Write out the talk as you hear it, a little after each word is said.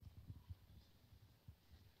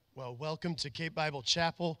Well, welcome to Cape Bible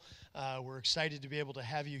Chapel. We're excited to be able to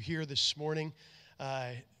have you here this morning.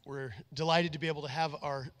 We're delighted to be able to have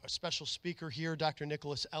our special speaker here, Dr.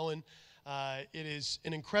 Nicholas Ellen. It is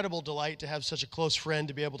an incredible delight to have such a close friend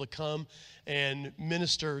to be able to come and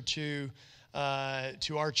minister to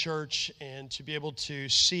our church and to be able to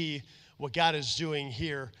see what God is doing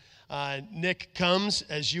here. Nick comes,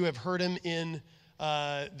 as you have heard him in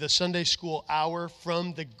the Sunday school hour,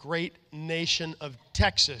 from the great nation of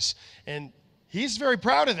Texas. And he's very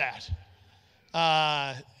proud of that.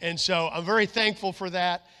 And so I'm very thankful for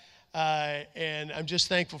that. And I'm just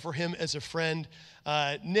thankful for him as a friend.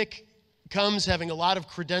 Nick comes having a lot of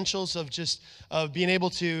credentials of being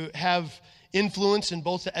able to have influence in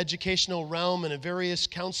both the educational realm and in various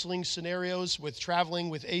counseling scenarios with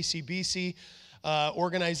traveling with ACBC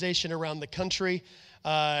organization around the country.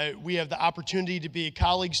 We have the opportunity to be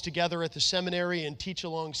colleagues together at the seminary and teach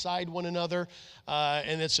alongside one another,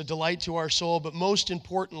 and it's a delight to our soul. But most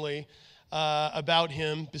importantly about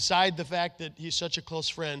him, beside the fact that he's such a close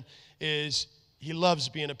friend, is he loves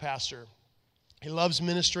being a pastor. He loves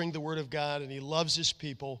ministering the Word of God, and he loves his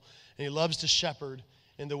people, and he loves to shepherd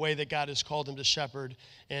in the way that God has called him to shepherd,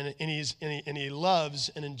 and he loves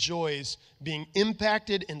and enjoys being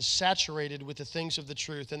impacted and saturated with the things of the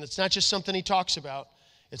truth. And it's not just something he talks about,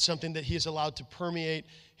 it's something that he is allowed to permeate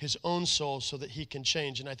his own soul so that he can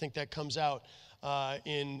change. And I think that comes out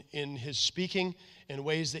in his speaking, in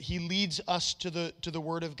ways that he leads us to the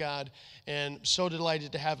Word of God, and so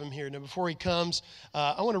delighted to have him here. Now, before he comes,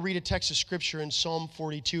 I want to read a text of Scripture in Psalm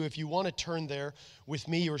 42. If you want to turn there with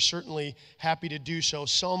me, you're certainly happy to do so.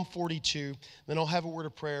 Psalm 42, then I'll have a word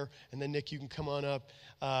of prayer, and then Nick, you can come on up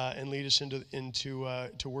and lead us into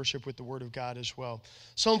worship with the Word of God as well.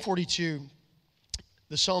 Psalm 42,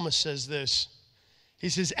 the psalmist says this. He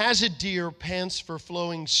says, "As a deer pants for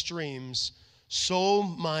flowing streams,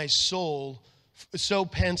 so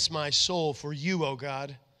pants my soul for you, O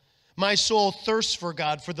God. My soul thirsts for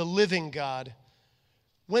God, for the living God.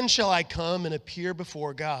 When shall I come and appear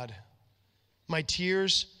before God? My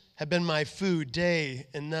tears have been my food day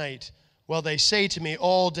and night, while they say to me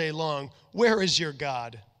all day long, 'Where is your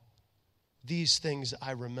God?' These things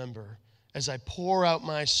I remember as I pour out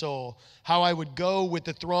my soul, how I would go with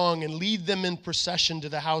the throng and lead them in procession to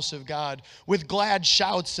the house of God, with glad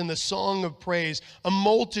shouts and the song of praise, a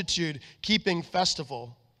multitude keeping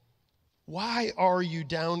festival. Why are you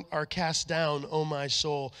cast down, O my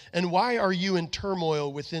soul, and why are you in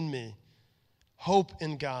turmoil within me? Hope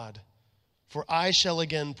in God, for I shall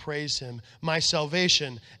again praise him, my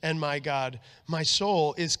salvation and my God. My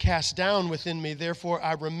soul is cast down within me, therefore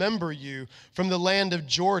I remember you from the land of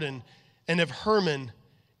Jordan and of Hermon,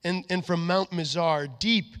 and from Mount Mizar.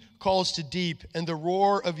 Deep calls to deep, and the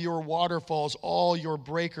roar of your waterfalls, all your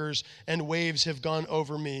breakers and waves have gone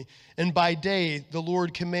over me. And by day the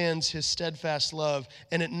Lord commands his steadfast love,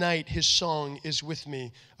 and at night his song is with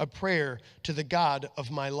me, a prayer to the God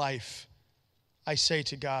of my life. I say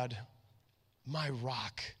to God, my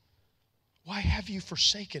rock, why have you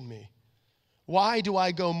forsaken me? Why do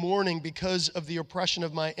I go mourning because of the oppression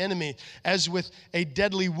of my enemy, as with a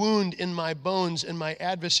deadly wound in my bones, and my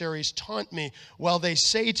adversaries taunt me, while they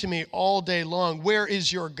say to me all day long, 'Where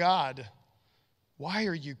is your God?' Why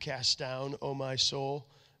are you cast down, O my soul,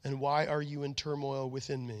 and why are you in turmoil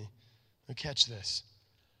within me?" Now catch this.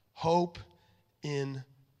 Hope in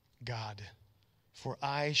God, for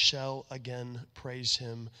I shall again praise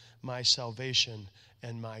him, my salvation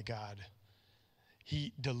and my God.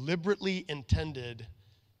 He deliberately intended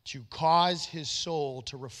to cause his soul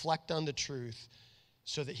to reflect on the truth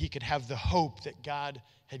so that he could have the hope that God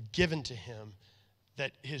had given to him,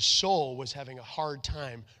 that his soul was having a hard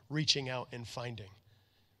time reaching out and finding.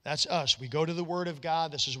 That's us. We go to the Word of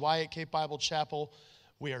God. This is why at Cape Bible Chapel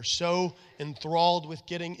we are so enthralled with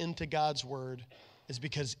getting into God's Word, is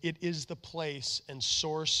because it is the place and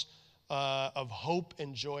source of hope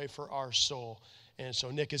and joy for our soul. And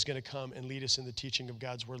so Nick is going to come and lead us in the teaching of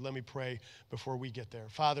God's Word. Let me pray before we get there.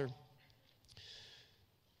 Father,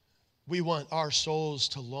 we want our souls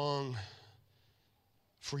to long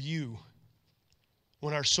for you.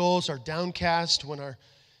 When our souls are downcast, when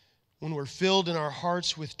we're filled in our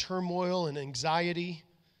hearts with turmoil and anxiety,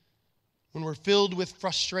 when we're filled with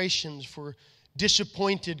frustrations for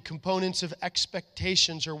disappointed components of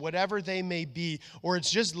expectations or whatever they may be, or it's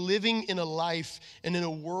just living in a life and in a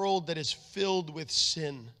world that is filled with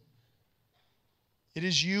sin. It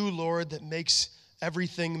is you, Lord, that makes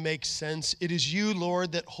everything make sense. It is you,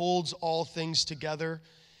 Lord, that holds all things together.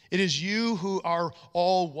 It is you who are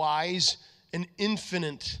all wise and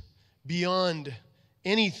infinite beyond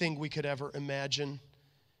anything we could ever imagine.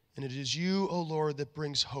 And it is you, O Lord, that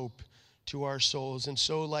brings hope to our souls. And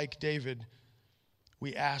so, like David,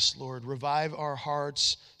 we ask, Lord, revive our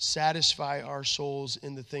hearts, satisfy our souls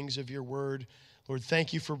in the things of your word. Lord,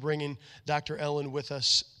 thank you for bringing Dr. Ellen with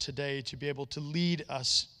us today to be able to lead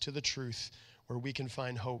us to the truth where we can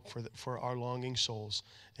find hope for our longing souls.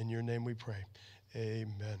 In your name we pray.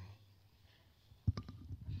 Amen.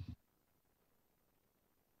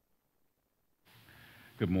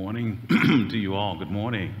 Good morning to you all. Good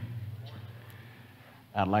morning.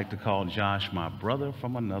 I'd like to call Josh my brother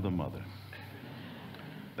from another mother.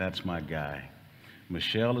 That's my guy.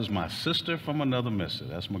 Michelle is my sister from another mister.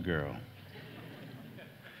 That's my girl.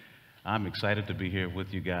 I'm excited to be here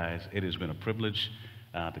with you guys. It has been a privilege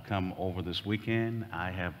to come over this weekend.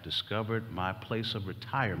 I have discovered my place of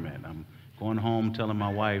retirement. I'm going home telling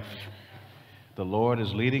my wife, the Lord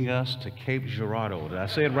is leading us to Cape Girardeau. Did I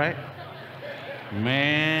say it right?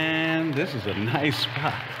 Man, this is a nice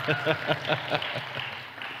spot.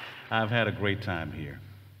 I've had a great time here.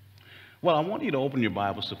 Well, I want you to open your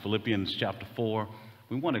Bibles to Philippians chapter 4.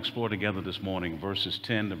 We want to explore together this morning verses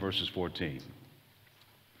 10 to verses 14.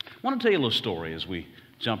 I want to tell you a little story as we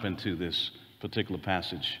jump into this particular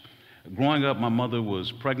passage. Growing up, my mother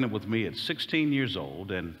was pregnant with me at 16 years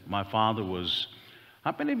old, and my father was,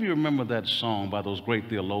 how many of you remember that song by those great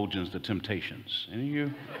theologians, The Temptations? Any of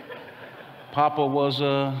you? Papa was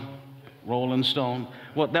a Rolling Stone.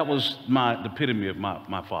 Well, that was the epitome of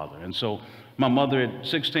my father. And so my mother at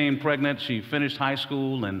 16, pregnant, she finished high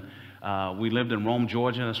school, and we lived in Rome,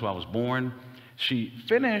 Georgia. That's where I was born. She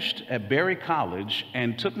finished at Berry College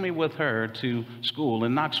and took me with her to school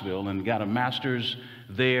in Knoxville and got a master's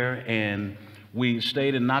there. And we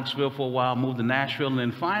stayed in Knoxville for a while, moved to Nashville, and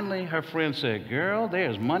then finally her friend said, girl,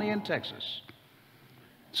 there's money in Texas.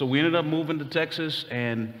 So we ended up moving to Texas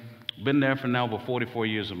and been there for now over 44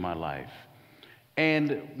 years of my life.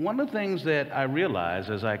 And one of the things that I realized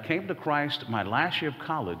as I came to Christ my last year of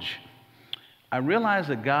college, I realized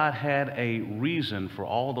that God had a reason for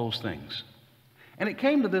all those things. And it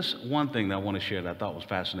came to this one thing that I want to share that I thought was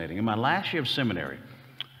fascinating. In my last year of seminary,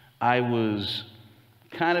 I was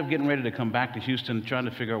kind of getting ready to come back to Houston, trying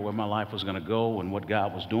to figure out where my life was going to go and what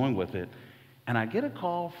God was doing with it. And I get a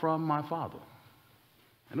call from my father.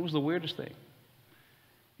 And it was the weirdest thing.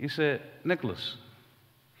 He said, Nicholas,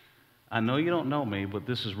 I know you don't know me, but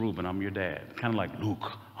this is Reuben. I'm your dad. Kind of like,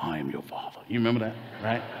 Luke, I am your father. You remember that,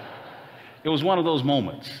 right? It was one of those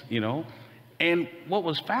moments, you know. And what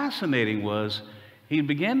was fascinating was he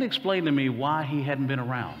began to explain to me why he hadn't been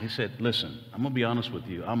around. He said, listen, I'm going to be honest with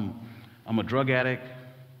you. I'm a drug addict.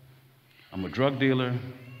 I'm a drug dealer.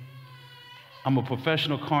 I'm a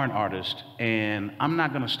professional con artist, and I'm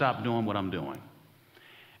not going to stop doing what I'm doing.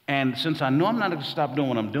 And since I know I'm not going to stop doing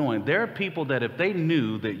what I'm doing, there are people that if they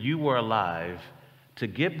knew that you were alive to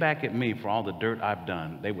get back at me for all the dirt I've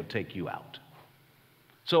done, they would take you out.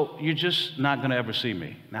 So you're just not going to ever see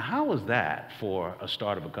me. Now, how is that for a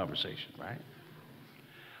start of a conversation, right?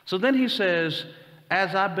 So then he says,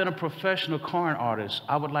 as I've been a professional con artist,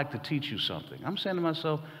 I would like to teach you something. I'm saying to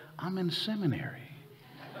myself, I'm in seminary.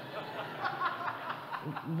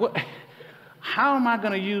 What? How am I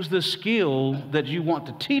going to use this skill that you want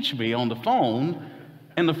to teach me on the phone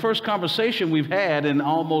in the first conversation we've had in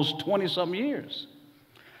almost 20-something years?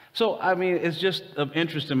 So, I mean, it's just of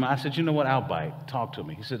interest in me. I said, you know what, I'll bite. Talk to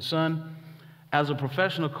me. He said, son, as a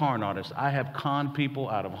professional con artist, I have conned people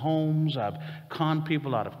out of homes. I've conned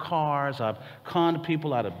people out of cars. I've conned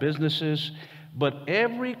people out of businesses. But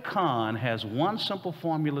every con has one simple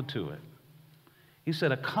formula to it. He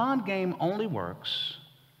said, a con game only works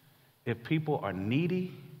if people are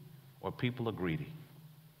needy or people are greedy.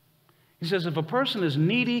 He says, if a person is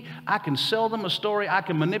needy, I can sell them a story, I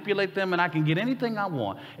can manipulate them, and I can get anything I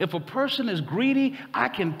want. If a person is greedy, I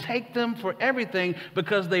can take them for everything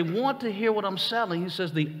because they want to hear what I'm selling. He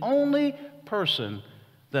says, the only person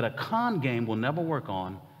that a con game will never work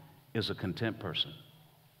on is a content person.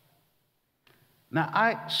 Now,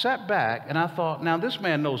 I sat back and I thought, now this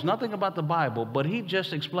man knows nothing about the Bible, but he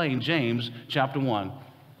just explained James chapter 1.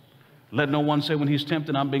 Let no one say when he's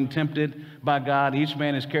tempted, I'm being tempted by God. Each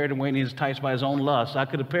man is carried away and he's enticed by his own lust. I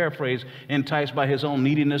could have paraphrased, enticed by his own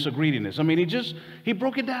neediness or greediness. I mean, he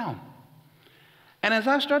broke it down. And as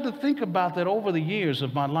I started to think about that over the years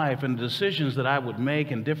of my life and the decisions that I would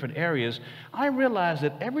make in different areas, I realized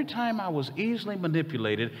that every time I was easily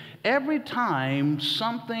manipulated, every time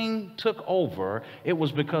something took over, it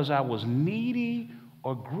was because I was needy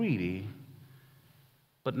or greedy,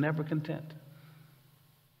 but never content.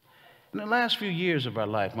 In the last few years of our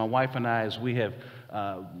life, my wife and I, as we have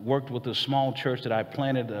worked with a small church that I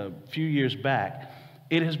planted a few years back,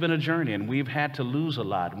 It has been a journey, and we've had to lose a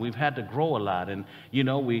lot, and we've had to grow a lot. And, you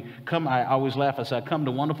know, I always laugh. I say, I come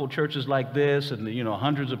to wonderful churches like this, and, you know,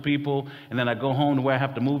 hundreds of people, and then I go home to where I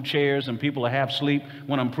have to move chairs, and people are half asleep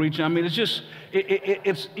when I'm preaching. I mean, it's just,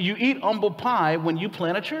 you eat humble pie when you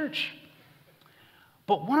plant a church.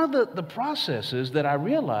 But one of the processes that I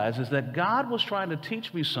realized is that God was trying to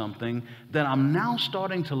teach me something that I'm now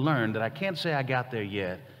starting to learn that I can't say I got there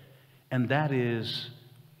yet, and that is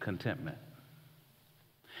contentment.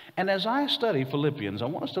 And as I study Philippians, I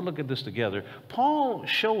want us to look at this together. Paul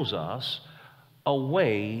shows us a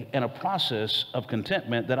way and a process of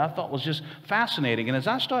contentment that I thought was just fascinating. And as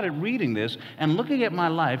I started reading this and looking at my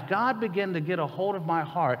life, God began to get a hold of my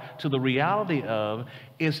heart to the reality of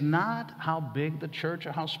it's not how big the church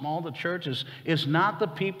or how small the church is. It's not the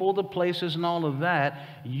people, the places, and all of that.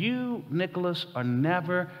 You, Nicholas, are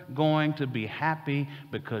never going to be happy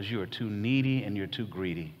because you are too needy and you're too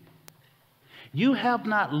greedy. You have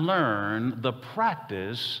not learned the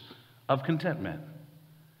practice of contentment.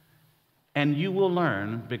 And you will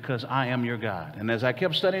learn because I am your God. And as I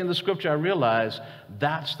kept studying the scripture, I realized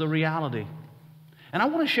that's the reality. And I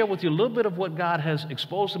want to share with you a little bit of what God has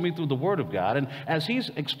exposed to me through the Word of God. And as He's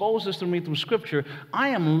exposed this to me through Scripture, I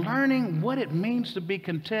am learning what it means to be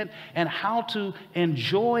content and how to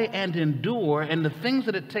enjoy and endure and the things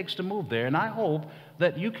that it takes to move there. And I hope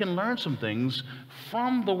that you can learn some things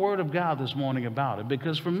from the Word of God this morning about it.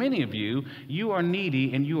 Because for many of you, you are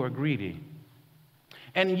needy and you are greedy.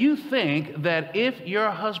 And you think that if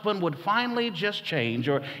your husband would finally just change,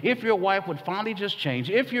 or if your wife would finally just change,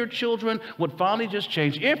 if your children would finally just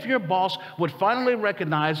change, if your boss would finally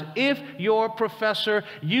recognize, if your professor,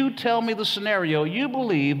 you tell me the scenario, you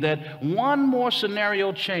believe that one more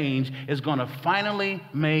scenario change is going to finally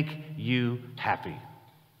make you happy.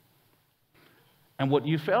 And what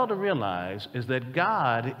you fail to realize is that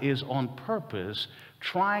God is on purpose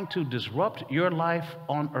trying to disrupt your life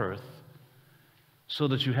on earth so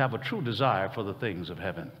that you have a true desire for the things of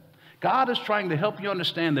heaven. God is trying to help you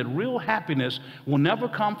understand that real happiness will never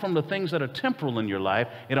come from the things that are temporal in your life.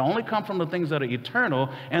 It'll only come from the things that are eternal.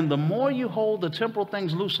 And the more you hold the temporal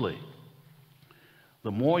things loosely,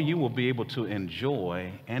 the more you will be able to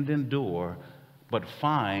enjoy and endure, but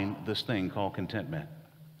find this thing called contentment.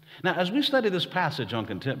 Now, as we study this passage on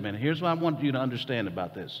contentment, here's what I want you to understand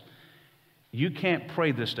about this. You can't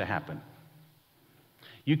pray this to happen.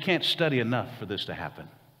 You can't study enough for this to happen.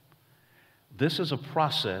 This is a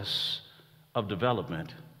process of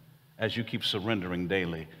development as you keep surrendering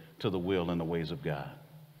daily to the will and the ways of God.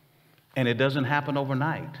 And it doesn't happen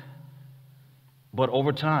overnight. But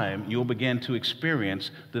over time, you'll begin to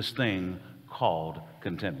experience this thing called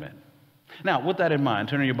contentment. Now, with that in mind,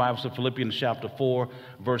 turn your Bibles to Philippians chapter 4,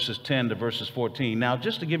 verses 10 to verses 14. Now,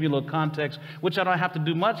 just to give you a little context, which I don't have to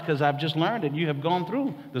do much because I've just learned that you have gone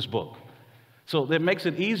through this book. So that makes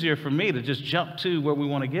it easier for me to just jump to where we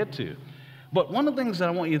want to get to. But one of the things that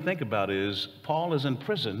I want you to think about is Paul is in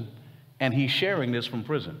prison, and he's sharing this from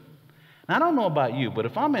prison. Now, I don't know about you, but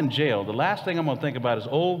if I'm in jail, the last thing I'm going to think about is,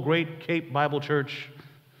 oh, great Cape Bible Church,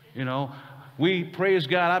 you know, we praise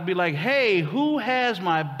God. I'd be like, hey, who has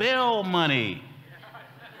my bail money?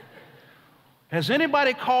 Has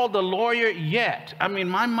anybody called the lawyer yet? I mean,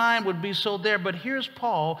 my mind would be so there. But here's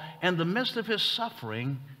Paul, in the midst of his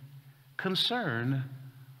suffering, concerned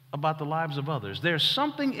about the lives of others. There's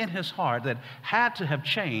something in his heart that had to have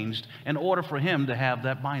changed in order for him to have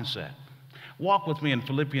that mindset. Walk with me in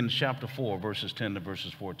Philippians chapter 4, verses 10 to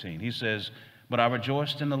verses 14. He says, "But I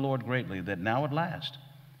rejoiced in the Lord greatly that now at last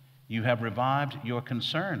you have revived your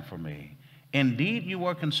concern for me. Indeed, you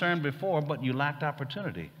were concerned before, but you lacked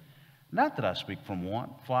opportunity. Not that I speak from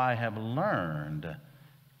want, for I have learned."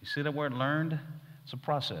 You see that word learned? It's a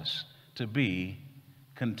process. To be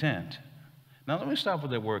content. Now, let me start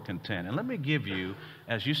with that word content. And let me give you,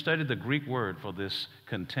 as you study the Greek word for this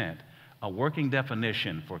content, a working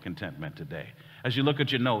definition for contentment today. As you look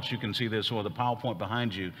at your notes, you can see this, or the PowerPoint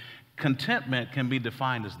behind you. Contentment can be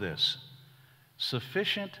defined as this: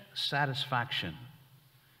 sufficient satisfaction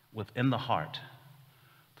within the heart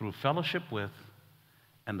through fellowship with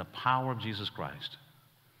and the power of Jesus Christ,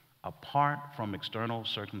 apart from external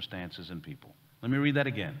circumstances and people. Let me read that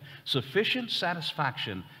again. Sufficient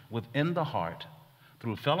satisfaction within the heart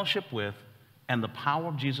through fellowship with and the power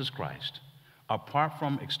of Jesus Christ, apart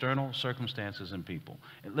from external circumstances and people.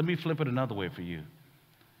 And let me flip it another way for you.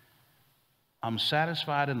 I'm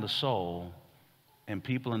satisfied in the soul, and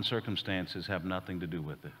people and circumstances have nothing to do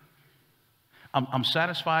with it. I'm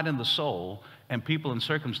satisfied in the soul, and people and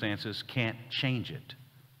circumstances can't change it.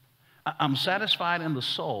 I'm satisfied in the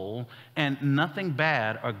soul, and nothing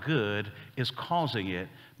bad or good is causing it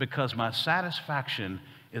because my satisfaction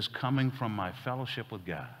is coming from my fellowship with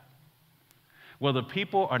God. Whether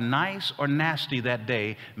people are nice or nasty that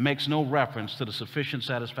day makes no reference to the sufficient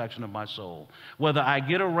satisfaction of my soul. Whether I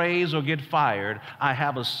get a raise or get fired, I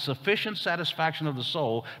have a sufficient satisfaction of the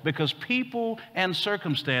soul because people and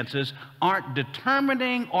circumstances aren't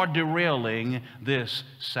determining or derailing this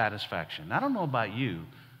satisfaction. I don't know about you,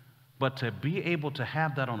 but to be able to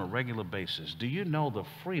have that on a regular basis, do you know the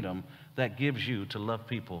freedom that gives you to love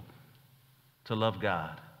people, to love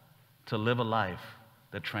God, to live a life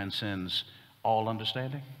that transcends all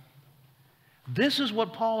understanding? This is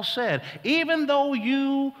what Paul said. Even though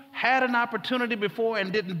you had an opportunity before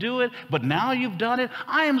and didn't do it, but now you've done it,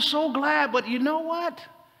 I am so glad. But you know what?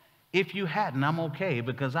 If you hadn't, I'm okay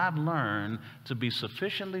because I've learned to be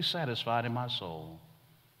sufficiently satisfied in my soul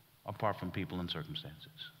apart from people and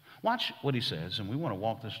circumstances. Watch what he says, and we want to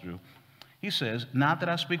walk this through. He says, not that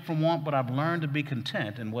I speak from want, but I've learned to be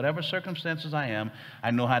content in whatever circumstances I am. I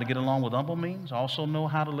know how to get along with humble means. I also know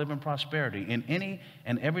how to live in prosperity. In any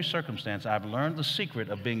and every circumstance, I've learned the secret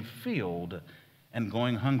of being filled and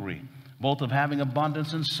going hungry, both of having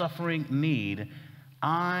abundance and suffering need.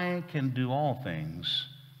 I can do all things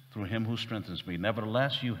through him who strengthens me.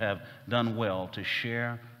 Nevertheless, you have done well to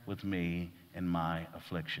share with me in my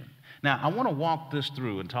affliction. Now, I want to walk this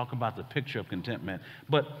through and talk about the picture of contentment,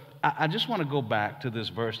 but I just want to go back to this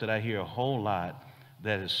verse that I hear a whole lot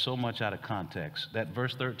that is so much out of context. That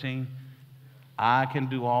verse 13, I can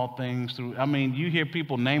do all things through, I mean, you hear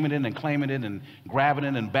people naming it and claiming it and grabbing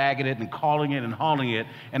it and bagging it and calling it and hauling it,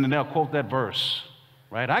 and then they'll quote that verse,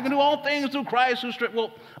 right? I can do all things through Christ who strengthens.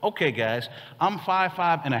 Well, okay, guys, I'm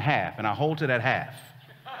 5'5" and a half, and I hold to that half,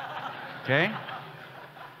 okay?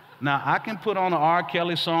 Now, I can put on an R.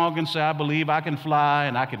 Kelly song and say, I believe I can fly,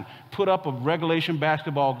 and I can put up a regulation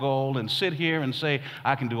basketball goal and sit here and say,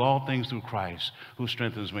 I can do all things through Christ who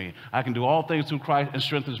strengthens me. I can do all things through Christ and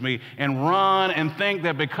strengthens me, and run and think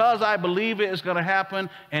that because I believe it, it's going to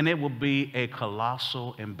happen, and it will be a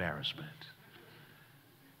colossal embarrassment.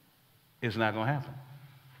 It's not going to happen.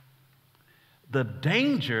 The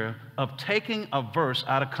danger of taking a verse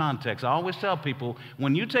out of context. I always tell people,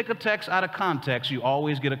 when you take a text out of context, you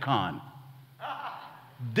always get a con.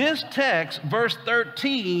 This text, verse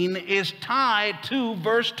 13, is tied to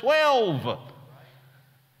verse 12.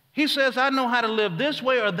 He says, I know how to live this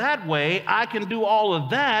way or that way. I can do all of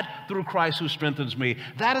that through Christ who strengthens me.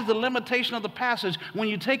 That is the limitation of the passage. When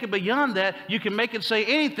you take it beyond that, you can make it say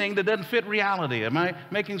anything that doesn't fit reality. Am I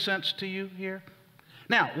making sense to you here?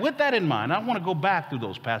 Now, with that in mind, I want to go back through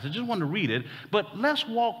those passages. I just want to read it, but let's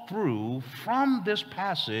walk through from this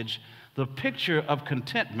passage the picture of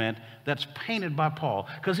contentment that's painted by Paul,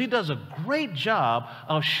 because he does a great job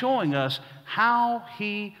of showing us how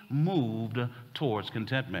he moved towards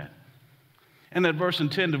contentment. In that verse in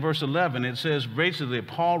 10 to verse 11, it says basically,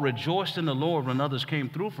 Paul rejoiced in the Lord when others came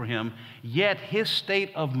through for him, yet his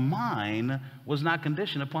state of mind was not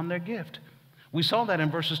conditioned upon their gift. We saw that in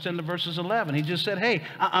verses 10 to verses 11. He just said, hey,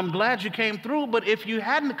 I'm glad you came through, but if you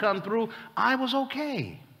hadn't come through, I was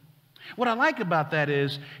okay. What I like about that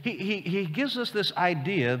is he gives us this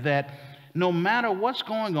idea that no matter what's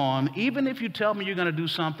going on, even if you tell me you're going to do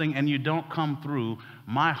something and you don't come through,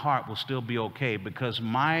 my heart will still be okay because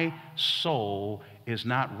my soul is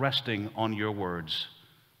not resting on your words.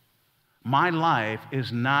 My life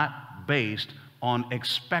is not based on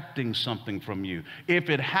expecting something from you. If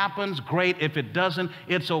it happens, great. If it doesn't,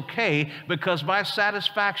 it's okay, because my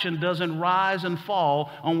satisfaction doesn't rise and fall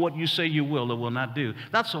on what you say you will or will not do.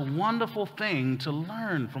 That's a wonderful thing to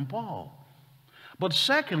learn from Paul. But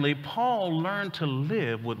secondly, Paul learned to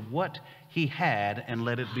live with what he had and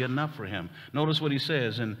let it be enough for him. Notice what he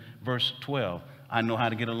says in verse 12. I know how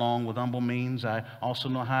to get along with humble means. I also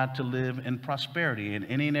know how to live in prosperity. In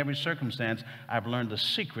any and every circumstance, I've learned the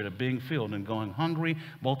secret of being filled and going hungry,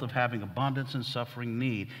 both of having abundance and suffering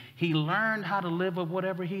need. He learned how to live with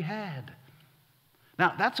whatever he had.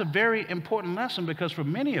 Now, that's a very important lesson, because for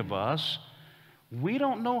many of us, we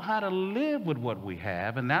don't know how to live with what we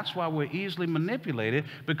have, and that's why we're easily manipulated,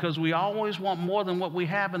 because we always want more than what we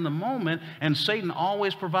have in the moment, and Satan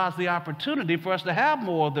always provides the opportunity for us to have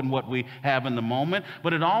more than what we have in the moment,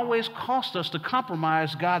 but it always costs us to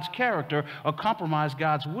compromise God's character or compromise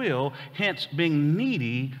God's will, hence being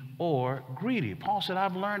needy or greedy. Paul said,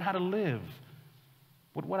 I've learned how to live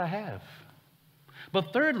with what I have.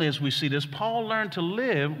 But thirdly, as we see this, Paul learned to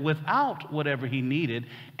live without whatever he needed,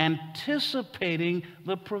 anticipating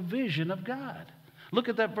the provision of God. Look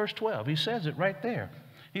at that verse 12. He says it right there.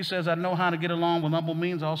 He says, I know how to get along with humble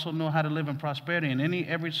means. I also know how to live in prosperity. In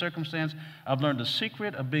every circumstance, I've learned the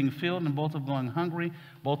secret of being filled and both of going hungry,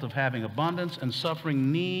 both of having abundance and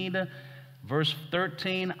suffering need. Verse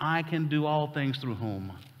 13, I can do all things through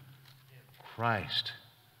whom? Christ,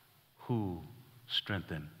 who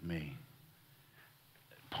strengthened me.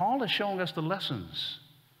 Paul is showing us the lessons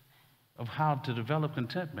of how to develop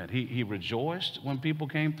contentment. He rejoiced when people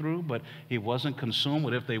came through, but he wasn't consumed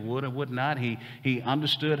with if they would or would not. He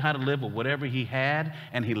understood how to live with whatever he had,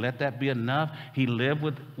 and he let that be enough. He lived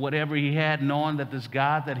with whatever he had, knowing that this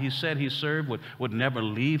God that he said he served would never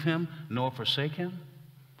leave him nor forsake him.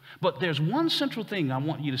 But there's one central thing I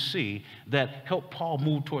want you to see that helped Paul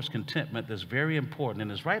move towards contentment that's very important,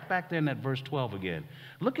 and it's right back there in that verse 12 again.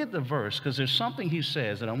 Look at the verse, because there's something he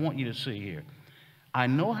says that I want you to see here. I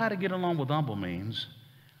know how to get along with humble means.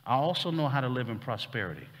 I also know how to live in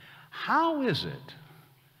prosperity. How is it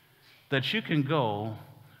that you can go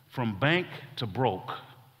from bank to broke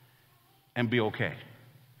and be okay?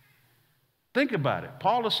 Think about it.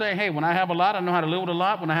 Paul is saying, hey, when I have a lot, I know how to live with a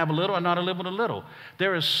lot. When I have a little, I know how to live with a little.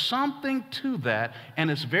 There is something to that, and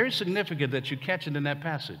it's very significant that you catch it in that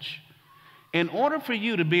passage. In order for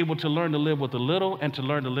you to be able to learn to live with a little and to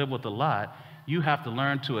learn to live with a lot, you have to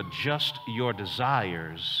learn to adjust your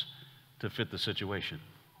desires to fit the situation.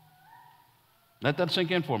 Let that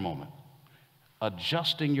sink in for a moment.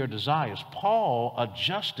 Adjusting your desires. Paul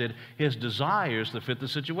adjusted his desires to fit the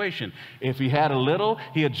situation. If he had a little,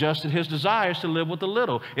 he adjusted his desires to live with a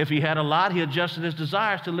little. If he had a lot, he adjusted his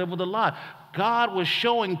desires to live with a lot. God was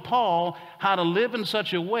showing Paul how to live in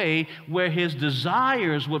such a way where his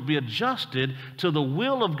desires would be adjusted to the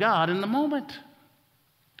will of God in the moment.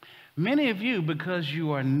 Many of you, because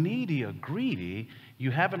you are needy or greedy, you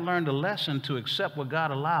haven't learned a lesson to accept what God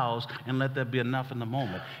allows and let that be enough in the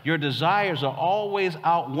moment. Your desires are always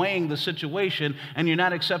outweighing the situation, and you're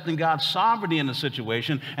not accepting God's sovereignty in the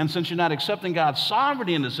situation. And since you're not accepting God's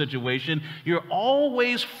sovereignty in the situation, you're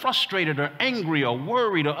always frustrated or angry or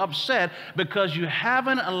worried or upset because you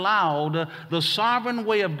haven't allowed the sovereign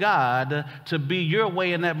way of God to be your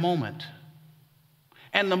way in that moment.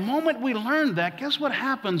 And the moment we learn that, guess what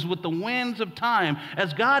happens with the winds of time?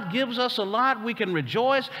 As God gives us a lot, we can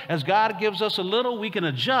rejoice. As God gives us a little, we can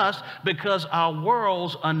adjust because our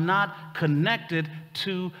worlds are not connected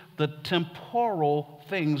to the temporal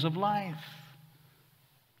things of life.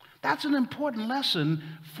 That's an important lesson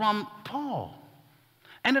from Paul.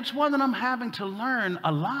 And it's one that I'm having to learn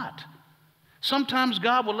a lot. Sometimes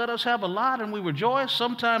God will let us have a lot and we rejoice.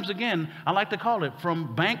 Sometimes, again, I like to call it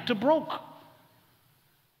from bank to broke.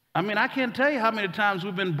 I mean, I can't tell you how many times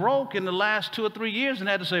we've been broke in the last 2 or 3 years and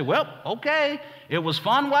had to say, well, okay, it was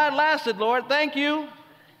fun while it lasted, Lord, thank you.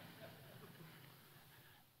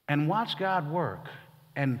 And watch God work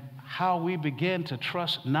and how we begin to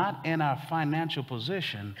trust not in our financial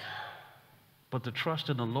position, but to trust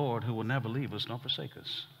in the Lord who will never leave us nor forsake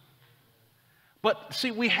us. But see,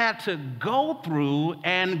 we had to go through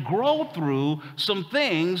and grow through some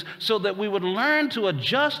things so that we would learn to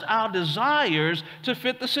adjust our desires to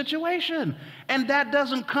fit the situation. And that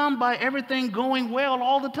doesn't come by everything going well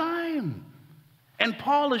all the time. And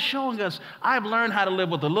Paul is showing us, I've learned how to live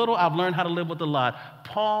with a little, I've learned how to live with a lot.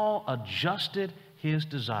 Paul adjusted his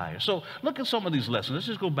desires. So look at some of these lessons. Let's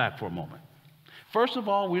just go back for a moment. First of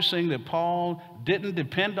all, we're seeing that Paul didn't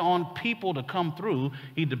depend on people to come through.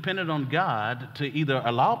 He depended on God to either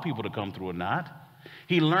allow people to come through or not.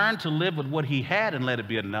 He learned to live with what he had and let it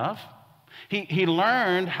be enough. He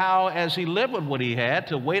learned how, as he lived with what he had,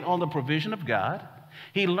 to wait on the provision of God.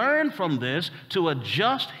 He learned from this to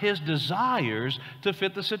adjust his desires to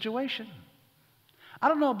fit the situation. I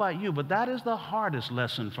don't know about you, but that is the hardest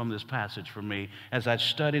lesson from this passage for me as I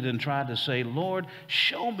studied and tried to say, Lord,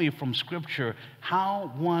 show me from Scripture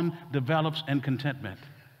how one develops in contentment.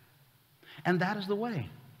 And that is the way.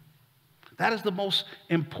 That is the most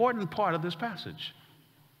important part of this passage.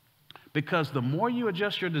 Because the more you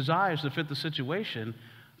adjust your desires to fit the situation,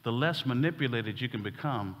 the less manipulated you can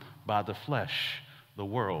become by the flesh, the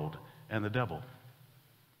world, and the devil.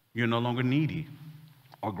 You're no longer needy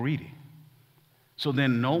or greedy. So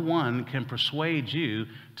then no one can persuade you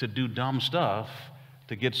to do dumb stuff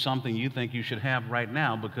to get something you think you should have right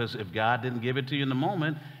now, because if God didn't give it to you in the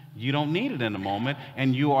moment, you don't need it in the moment,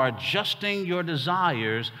 and you are adjusting your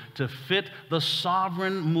desires to fit the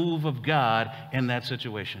sovereign move of God in that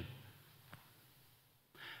situation.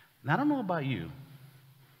 Now, I don't know about you,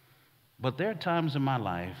 but there are times in my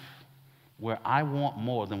life where I want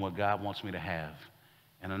more than what God wants me to have,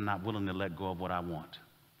 and I'm not willing to let go of what I want.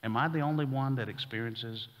 Am I the only one that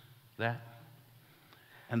experiences that?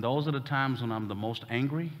 And those are the times when I'm the most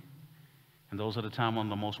angry, And those are the times I'm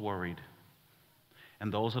the most worried.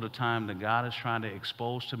 And those are the times that God is trying to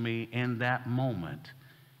expose to me in that moment.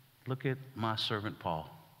 Look at my servant Paul.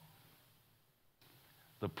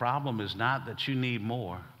 The problem is not that you need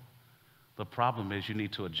more. The problem is you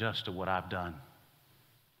need to adjust to what I've done.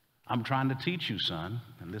 I'm trying to teach you, son,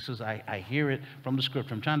 and this is, I hear it from the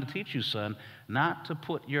scripture. I'm trying to teach you, son, not to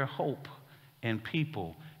put your hope in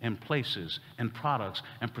people, in places, in products,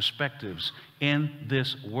 and perspectives in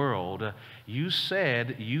this world. You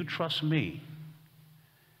said you trust me.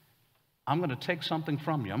 I'm going to take something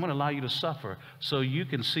from you. I'm going to allow you to suffer so you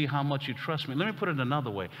can see how much you trust me. Let me put it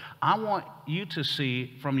another way. I want you to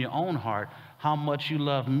see from your own heart how much you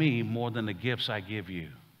love me more than the gifts I give you.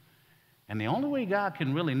 And the only way God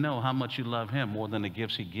can really know how much you love him more than the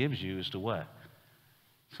gifts he gives you is to what?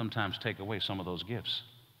 Sometimes take away some of those gifts.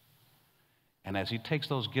 And as he takes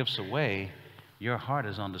those gifts away, your heart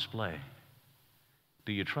is on display.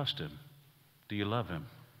 Do you trust him? Do you love him?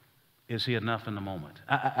 Is he enough in the moment?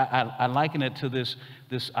 I liken it to this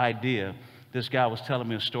idea. This guy was telling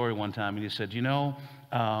me a story one time, and he said, you know,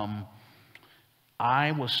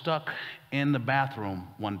 I was stuck in the bathroom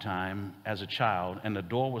one time as a child, and the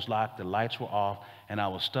door was locked, the lights were off, and I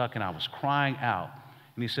was stuck, and I was crying out.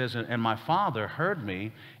 And he says, and my father heard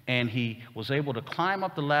me, and he was able to climb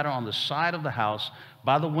up the ladder on the side of the house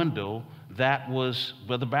by the window that was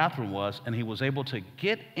where the bathroom was, and he was able to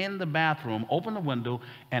get in the bathroom, open the window,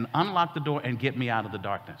 and unlock the door and get me out of the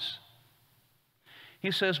darkness.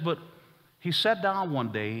 He says, but he sat down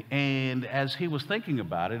one day, and as he was thinking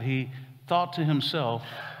about it, he thought to himself,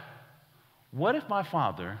 what if my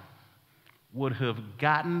father would have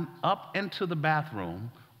gotten up into the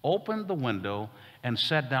bathroom, opened the window, and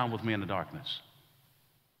sat down with me in the darkness?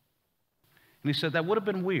 And he said, that would have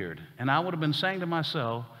been weird. And I would have been saying to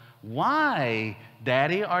myself, why,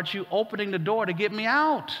 Daddy, aren't you opening the door to get me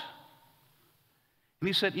out? And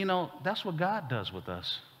he said, you know, that's what God does with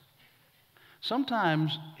us.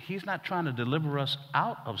 Sometimes he's not trying to deliver us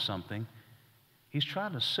out of something. He's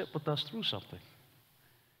trying to sit with us through something.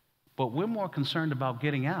 But we're more concerned about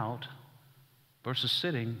getting out versus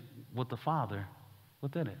sitting with the Father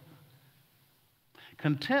within it.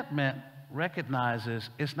 Contentment recognizes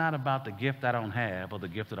it's not about the gift I don't have or the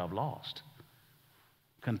gift that I've lost.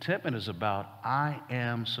 Contentment is about I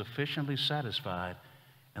am sufficiently satisfied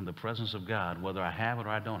in the presence of God, whether I have it or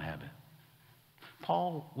I don't have it.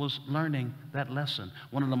 Paul was learning that lesson,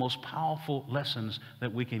 one of the most powerful lessons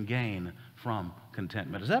that we can gain from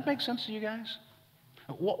contentment. Does that make sense to you guys?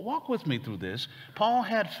 Walk with me through this. Paul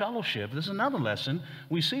had fellowship. This is another lesson.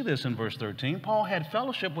 We see this in verse 13. Paul had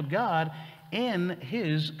fellowship with God in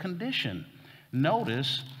his condition.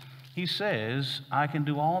 Notice he says, I can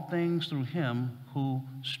do all things through him who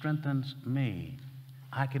strengthens me.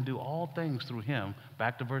 I can do all things through him.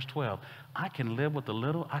 Back to verse 12. I can live with a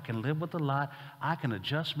little. I can live with a lot. I can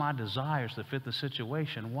adjust my desires to fit the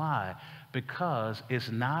situation. Why? Because it's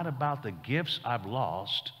not about the gifts I've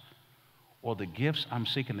lost or the gifts I'm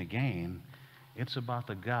seeking to gain. It's about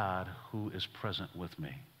the God who is present with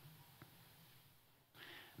me.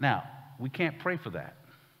 Now, we can't pray for that.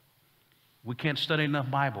 We can't study enough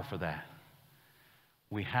Bible for that.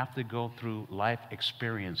 We have to go through life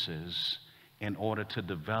experiences in order to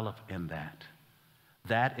develop in that.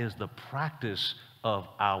 That is the practice of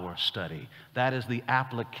our study. That is the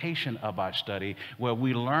application of our study, where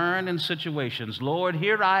we learn in situations, Lord,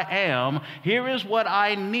 here I am, here is what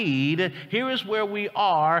I need, here is where we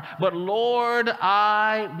are, but Lord,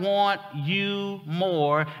 I want you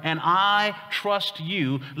more, and I trust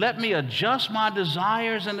you. Let me adjust my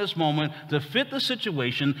desires in this moment to fit the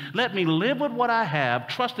situation. Let me live with what I have,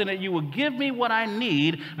 trusting that you will give me what I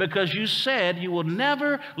need, because you said you will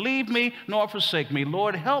never leave me nor forsake me.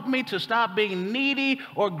 Lord, help me to stop being needy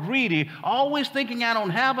or greedy, always thinking I don't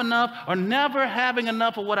have enough or never having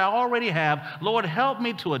enough of what I already have. Lord, help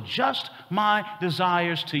me to adjust my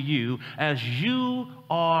desires to you as you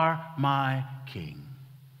are my King.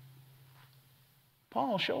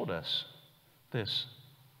 Paul showed us this.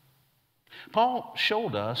 Paul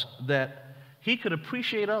showed us that he could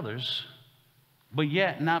appreciate others, but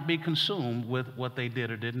yet not be consumed with what they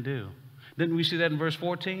did or didn't do. Didn't we see that in verse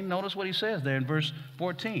 14? Notice what he says there in verse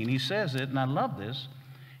 14. He says it, and I love this.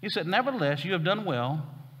 He said, nevertheless, you have done well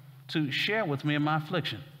to share with me in my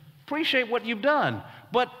affliction. Appreciate what you've done.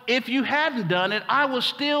 But if you hadn't done it, I was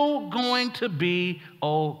still going to be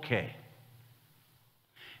okay.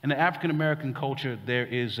 In the African-American culture, there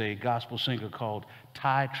is a gospel singer called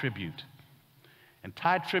Ty Tribute. And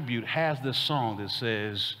Ty Tribute has this song that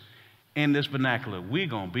says, in this vernacular, we're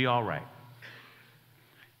going to be all right.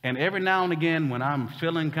 And every now and again, when I'm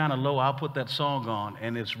feeling kind of low, I'll put that song on,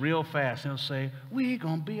 and it's real fast. He'll say, "We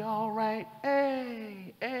gonna be all right,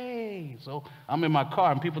 hey, hey." So I'm in my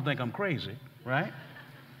car, and people think I'm crazy, right?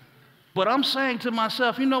 But I'm saying to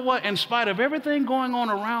myself, you know what? In spite of everything going on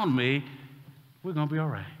around me, we're gonna be all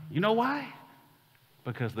right. You know why?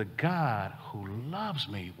 Because the God who loves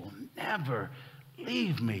me will never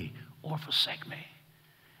leave me or forsake me.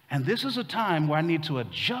 And this is a time where I need to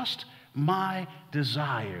adjust my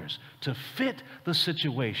desires to fit the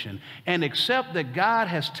situation and accept that God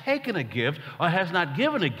has taken a gift or has not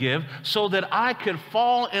given a gift so that I could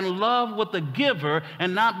fall in love with the giver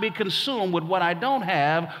and not be consumed with what I don't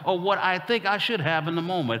have or what I think I should have in the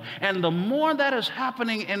moment. And the more that is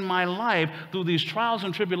happening in my life through these trials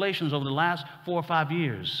and tribulations over the last 4 or 5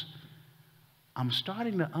 years, I'm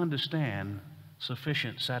starting to understand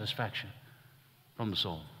sufficient satisfaction from the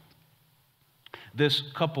soul. This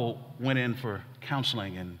couple went in for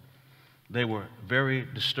counseling, and they were very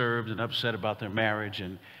disturbed and upset about their marriage.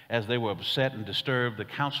 And as they were upset and disturbed, the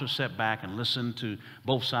counselor sat back and listened to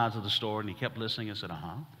both sides of the story, and he kept listening and said,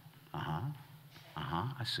 I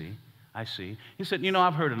see. He said, you know,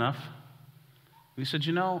 I've heard enough. He said,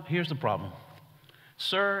 you know, here's the problem.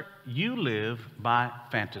 Sir, you live by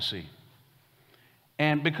fantasy.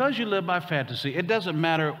 And because you live by fantasy, it doesn't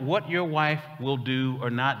matter what your wife will do or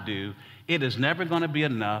not do. It is never going to be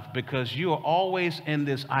enough because you are always in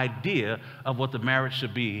this idea of what the marriage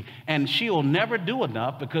should be. And she will never do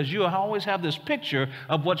enough because you always have this picture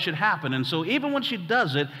of what should happen. And so even when she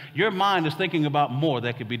does it, your mind is thinking about more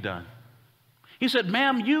that could be done. He said,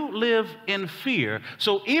 ma'am, you live in fear.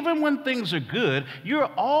 So even when things are good, you're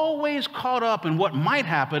always caught up in what might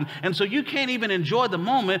happen. And so you can't even enjoy the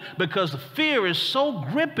moment because the fear is so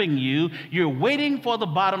gripping you, you're waiting for the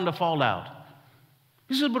bottom to fall out.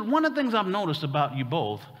 He said, but one of the things I've noticed about you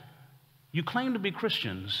both, you claim to be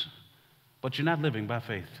Christians, but you're not living by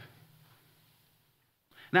faith.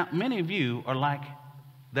 Now, many of you are like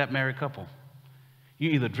that married couple.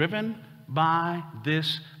 You're either driven by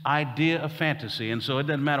this idea of fantasy, and so it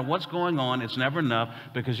doesn't matter what's going on, it's never enough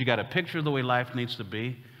because you got a picture of the way life needs to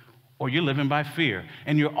be, or you're living by fear,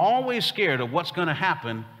 and you're always scared of what's going to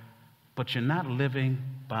happen, but you're not living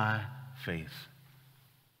by faith.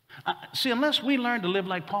 See, unless we learn to live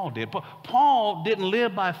like Paul did. Paul didn't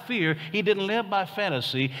live by fear. He didn't live by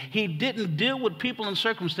fantasy. He didn't deal with people and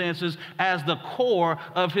circumstances as the core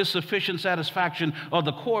of his sufficient satisfaction or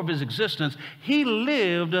the core of his existence. He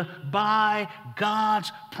lived by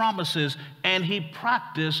God's promises, and he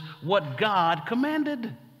practiced what God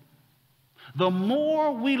commanded. The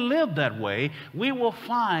more we live that way, we will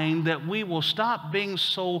find that we will stop being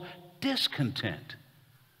so discontent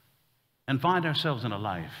and find ourselves in a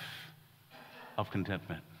life of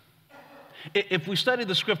contentment. If we study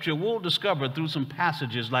the scripture, we'll discover through some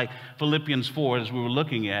passages like Philippians 4, as we were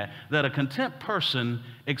looking at, that a content person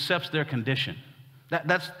accepts their condition.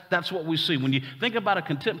 That's what we see. When you think about a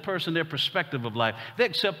content person, their perspective of life, they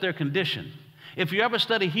accept their condition. If you ever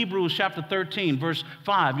study Hebrews chapter 13, verse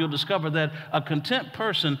 5, you'll discover that a content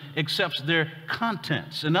person accepts their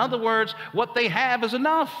contents. In other words, what they have is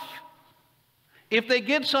enough. If they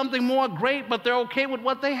get something more, great, but they're okay with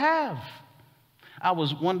what they have. I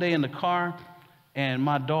was one day in the car, and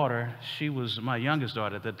my daughter, she was my youngest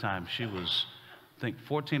daughter at that time. She was, I think,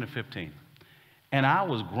 14 or 15. And I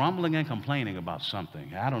was grumbling and complaining about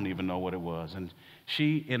something. I don't even know what it was. And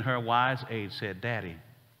she, in her wise age, said, Daddy,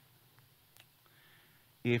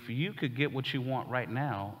 if you could get what you want right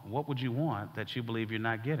now, what would you want that you believe you're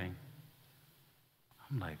not getting?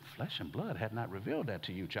 I'm like, flesh and blood had not revealed that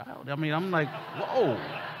to you, child. I mean, I'm like, whoa.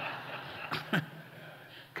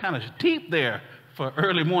 Kind of deep there for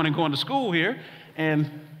early morning going to school here.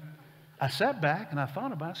 And I sat back and I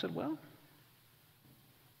thought about it. I said, well,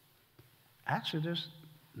 actually, there's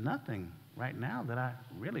nothing right now that I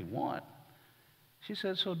really want. She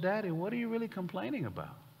said, so, Daddy, what are you really complaining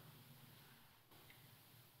about?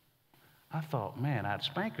 I thought, man, I'd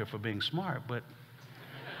spank her for being smart, but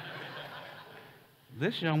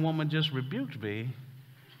this young woman just rebuked me,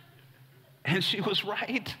 and she was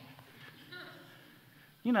right.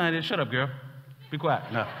 You know, I did. Shut up, girl. Be quiet.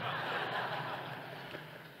 No.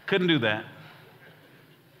 Couldn't do that.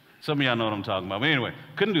 Some of y'all know what I'm talking about. But anyway,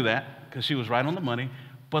 couldn't do that because she was right on the money.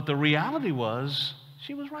 But the reality was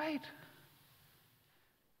she was right.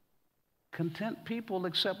 Content people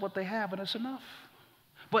accept what they have, and it's enough.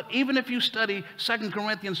 But even if you study 2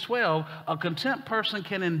 Corinthians 12, a content person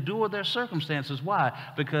can endure their circumstances. Why?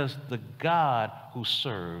 Because the God who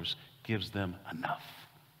serves gives them enough.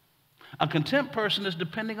 A content person is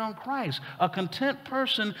depending on Christ. A content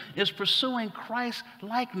person is pursuing Christ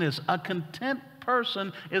likeness. A content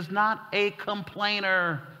person is not a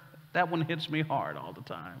complainer. That one hits me hard all the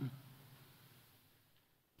time.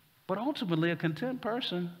 But ultimately, a content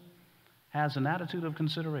person has an attitude of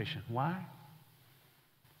consideration. Why?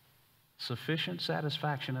 Sufficient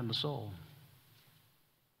satisfaction in the soul.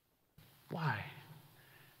 Why?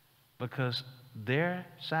 Because their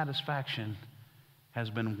satisfaction has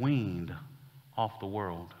been weaned off the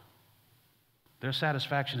world. Their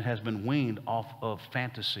satisfaction has been weaned off of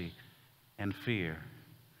fantasy and fear.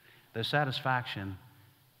 Their satisfaction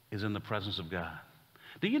is in the presence of God.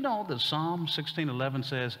 Do you know that Psalm 16:11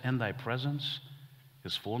 says, "In thy presence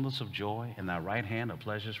is fullness of joy, in thy right hand are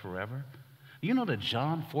pleasures forever"? You know that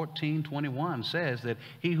John 14:21 says that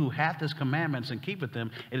he who hath his commandments and keepeth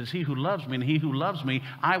them, it is he who loves me, and he who loves me,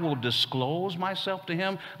 I will disclose myself to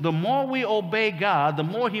him. The more we obey God, the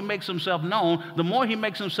more he makes himself known. The more he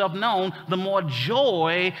makes himself known, the more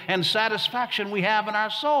joy and satisfaction we have in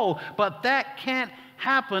our soul. But that can't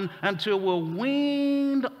happen until we're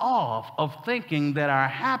weaned off of thinking that our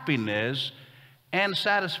happiness and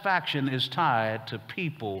satisfaction is tied to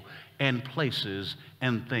people and places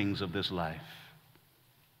and things of this life.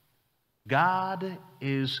 God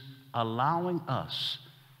is allowing us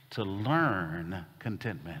to learn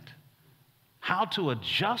contentment, how to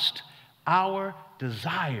adjust our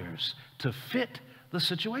desires to fit the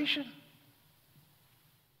situation.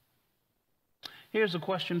 Here's a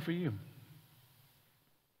question for you.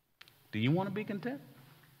 Do you want to be content?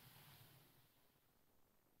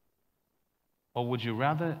 Or would you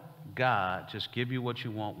rather God just give you what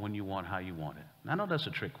you want, when you want, how you want it? I know that's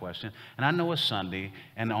a trick question, and I know it's Sunday,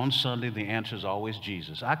 and on Sunday the answer is always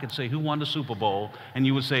Jesus. I could say, who won the Super Bowl? And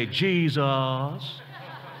you would say, Jesus.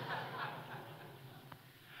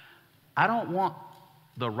 I don't want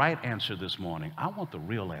the right answer this morning. I want the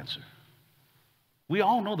real answer. We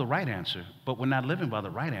all know the right answer, but we're not living by the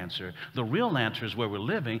right answer. The real answer is where we're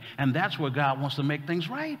living, and that's where God wants to make things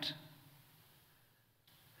right.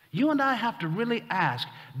 You and I have to really ask,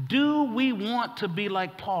 do we want to be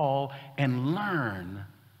like Paul and learn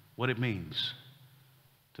what it means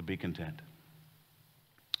to be content?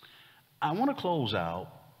 I want to close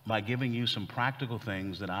out by giving you some practical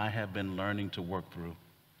things that I have been learning to work through,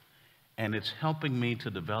 and it's helping me to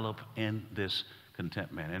develop in this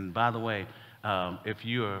contentment. And by the way, if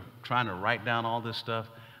you are trying to write down all this stuff,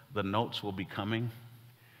 the notes will be coming.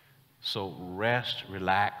 So rest,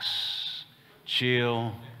 relax,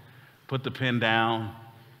 chill, put the pen down.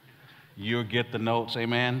 You'll get the notes,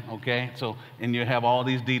 amen? Okay? So, and you'll have all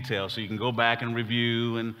these details so you can go back and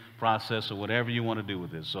review and process or whatever you want to do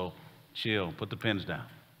with this. So chill, put the pens down.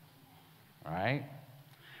 All right?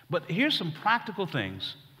 But here's some practical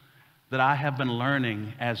things that I have been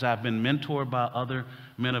learning as I've been mentored by other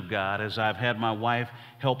men of God, as I've had my wife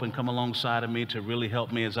help and come alongside of me to really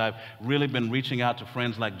help me, as I've really been reaching out to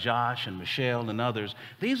friends like Josh and Michelle and others.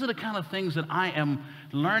 These are the kind of things that I am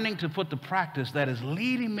learning to put to practice that is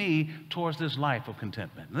leading me towards this life of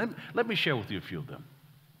contentment. Let me share with you a few of them.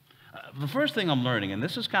 The first thing I'm learning, and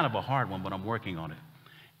this is kind of a hard one, but I'm working on it.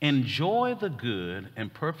 Enjoy the good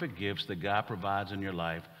and perfect gifts that God provides in your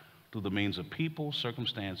life through the means of people,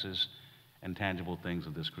 circumstances, and tangible things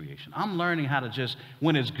of this creation. I'm learning how to just,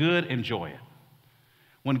 when it's good, enjoy it.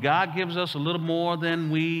 When God gives us a little more than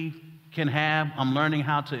we can have, I'm learning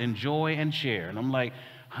how to enjoy and share. And I'm like,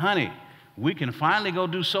 honey, we can finally go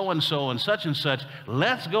do so-and-so and such.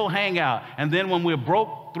 Let's go hang out. And then when we're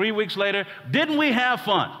broke 3 weeks later, didn't we have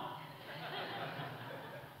fun?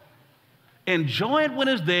 Enjoy it when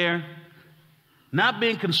it's there, not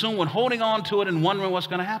being consumed with holding on to it and wondering what's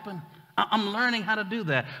going to happen. I'm learning how to do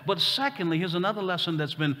that. But secondly, here's another lesson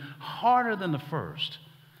that's been harder than the first.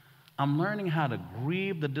 I'm learning how to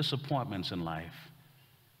grieve the disappointments in life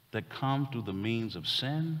that come through the means of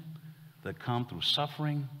sin, that come through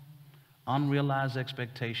suffering, unrealized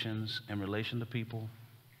expectations in relation to people,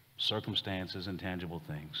 circumstances, and tangible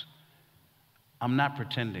things. I'm not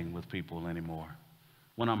pretending with people anymore.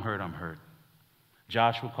 When I'm hurt, I'm hurt.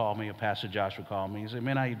 Josh would call me, Pastor Josh would call me. He said,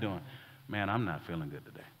 man, how you doing? Man, I'm not feeling good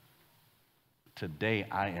today. Today,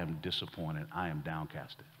 I am disappointed. I am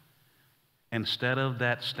downcasted. Instead of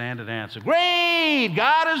that standard answer, great,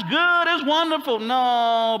 God is good, it's wonderful.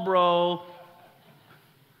 No, bro,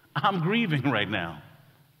 I'm grieving right now.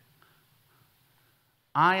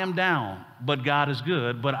 I am down, but God is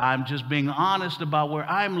good, but I'm just being honest about where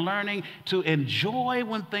I'm learning to enjoy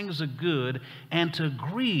when things are good and to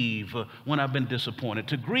grieve when I've been disappointed,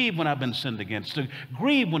 to grieve when I've been sinned against, to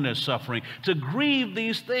grieve when there's suffering, to grieve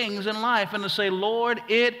these things in life and to say, Lord,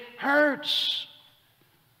 it hurts.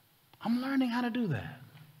 I'm learning how to do that.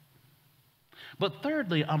 But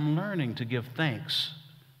thirdly, I'm learning to give thanks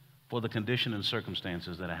for the condition and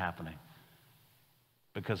circumstances that are happening,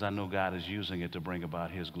 because I know God is using it to bring about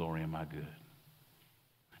his glory and my good.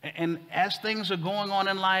 And as things are going on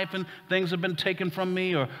in life and things have been taken from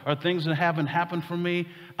me or things that haven't happened for me,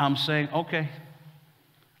 I'm saying, okay,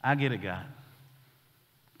 I get it, God.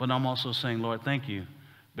 But I'm also saying, Lord, thank you,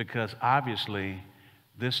 because obviously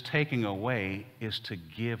this taking away is to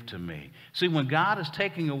give to me. See, when God is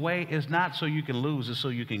taking away, it's not so you can lose, it's so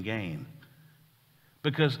you can gain.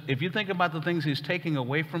 Because if you think about the things he's taking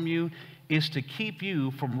away from you, is to keep you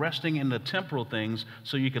from resting in the temporal things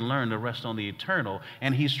so you can learn to rest on the eternal.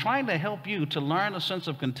 And he's trying to help you to learn a sense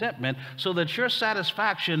of contentment so that your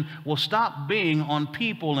satisfaction will stop being on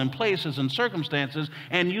people and places and circumstances,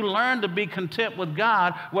 and you learn to be content with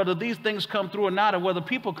God, whether these things come through or not, or whether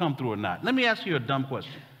people come through or not. Let me ask you a dumb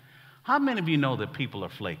question. How many of you know that people are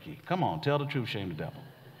flaky? Come on, tell the truth, shame the devil.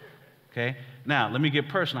 Okay? Now, let me get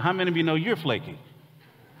personal. How many of you know you're flaky?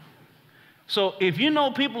 So if you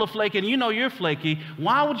know people are flaky and you know you're flaky,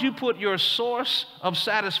 why would you put your source of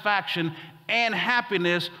satisfaction and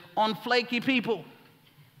happiness on flaky people?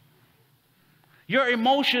 Your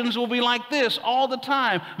emotions will be like this all the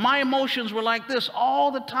time. My emotions were like this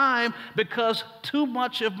all the time because too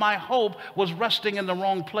much of my hope was resting in the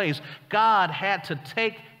wrong place. God had to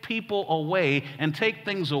take people away and take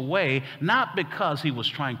things away, not because he was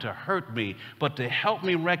trying to hurt me, but to help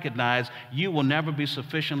me recognize you will never be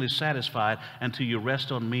sufficiently satisfied until you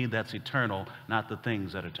rest on me that's eternal, not the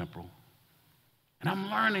things that are temporal. And I'm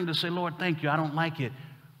learning to say, Lord, thank you. I don't like it,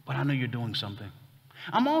 but I know you're doing something.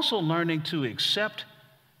 I'm also learning to accept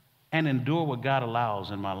and endure what God allows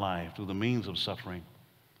in my life through the means of suffering,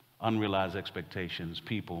 unrealized expectations,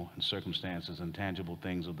 people and circumstances, and tangible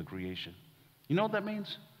things of the creation. You know what that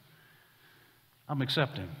means? I'm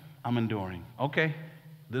accepting. I'm enduring. Okay,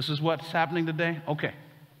 this is what's happening today? Okay.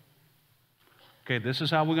 Okay, this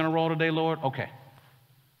is how we're going to roll today, Lord? Okay.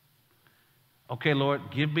 Okay, Lord,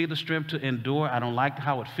 give me the strength to endure. I don't like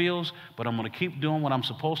how it feels, but I'm going to keep doing what I'm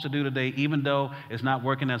supposed to do today, even though it's not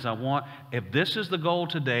working as I want. If this is the goal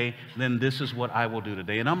today, then this is what I will do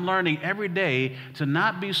today. And I'm learning every day to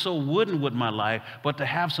not be so wooden with my life, but to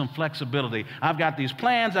have some flexibility. I've got these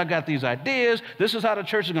plans. I've got these ideas. This is how the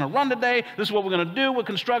church is going to run today. This is what we're going to do with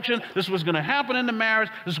construction. This is what's going to happen in the marriage.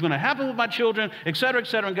 This is going to happen with my children, et cetera, et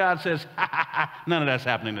cetera. And God says, ha, ha, ha, none of that's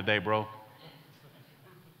happening today, bro.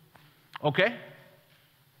 Okay?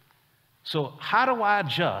 So how do I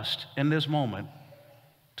adjust in this moment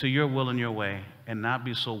to your will and your way and not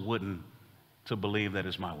be so wooden to believe that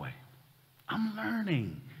it's my way? I'm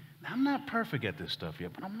learning. Now, I'm not perfect at this stuff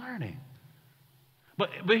yet, but I'm learning.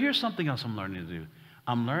 But here's something else I'm learning to do.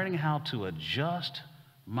 I'm learning how to adjust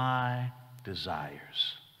my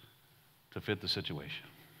desires to fit the situation.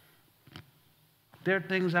 There are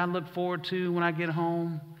things I look forward to when I get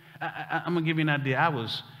home. I'm going to give you an idea.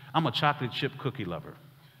 I'm a chocolate chip cookie lover,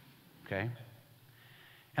 okay?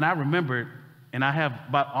 And I remembered, and I have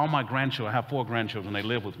about all my grandchildren, I have 4 grandchildren, they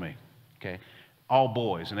live with me, okay? All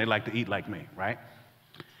boys, and they like to eat like me, right?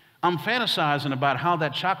 I'm fantasizing about how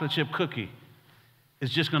that chocolate chip cookie is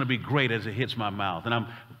just going to be great as it hits my mouth. And I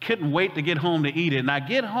couldn't wait to get home to eat it. And I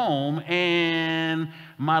get home, and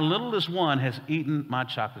my littlest one has eaten my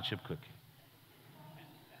chocolate chip cookie.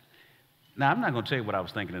 Now, I'm not going to tell you what I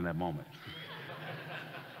was thinking in that moment.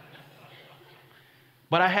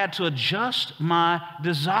 But I had to adjust my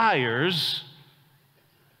desires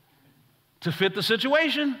to fit the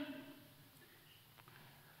situation.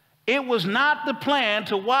 It was not the plan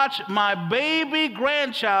to watch my baby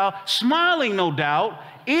grandchild, smiling no doubt,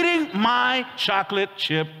 eating my chocolate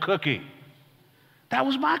chip cookie. That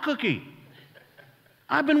was my cookie.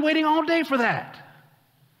 I've been waiting all day for that.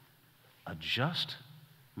 Adjust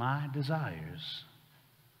my desires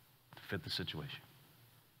to fit the situation.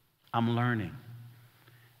 I'm learning.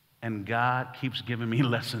 And God keeps giving me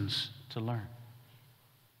lessons to learn.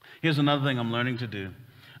 Here's another thing I'm learning to do.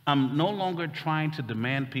 I'm no longer trying to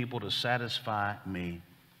demand people to satisfy me,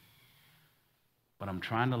 but I'm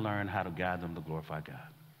trying to learn how to guide them to glorify God.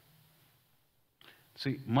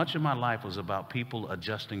 See, much of my life was about people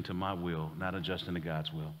adjusting to my will, not adjusting to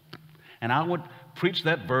God's will. And I would preach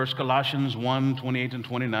that verse, Colossians 1, 28 and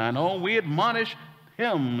 29. Oh, we admonish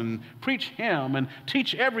him and preach him and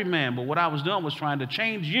teach every man. But what I was doing was trying to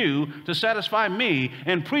change you to satisfy me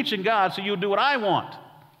and preaching God so you'll do what I want.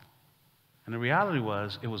 And the reality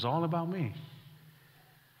was, it was all about me.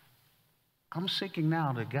 I'm seeking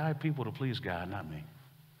now to guide people to please God, not me.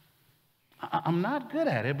 I'm not good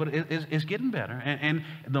at it, but it's getting better. And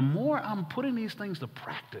the more I'm putting these things to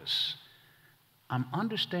practice, I'm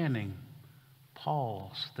understanding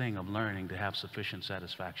Paul's thing of learning to have sufficient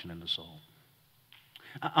satisfaction in the soul.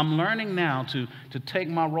 I'm learning now to take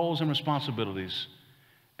my roles and responsibilities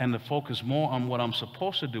and to focus more on what I'm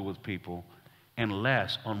supposed to do with people and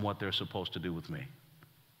less on what they're supposed to do with me.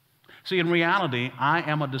 See, in reality, I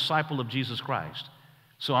am a disciple of Jesus Christ,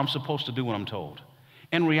 so I'm supposed to do what I'm told.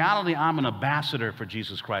 In reality, I'm an ambassador for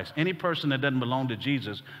Jesus Christ. Any person that doesn't belong to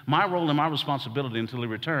Jesus, my role and my responsibility until he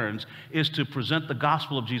returns is to present the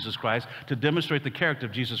gospel of Jesus Christ, to demonstrate the character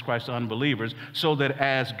of Jesus Christ to unbelievers, so that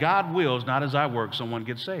as God wills, not as I work, someone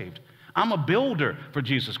gets saved. I'm a builder for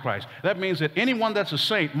Jesus Christ. That means that anyone that's a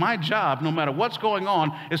saint, my job, no matter what's going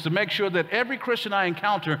on, is to make sure that every Christian I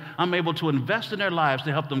encounter, I'm able to invest in their lives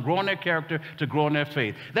to help them grow in their character, to grow in their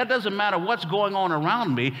faith. That doesn't matter what's going on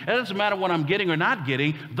around me. That doesn't matter what I'm getting or not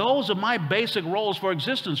getting. Those are my basic roles for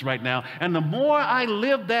existence right now. And the more I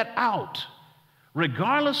live that out,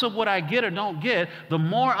 regardless of what I get or don't get, the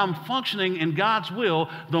more I'm functioning in God's will,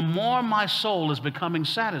 the more my soul is becoming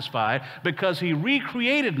satisfied, because he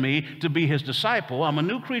recreated me to be his disciple. I'm a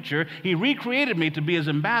new creature. He recreated me to be his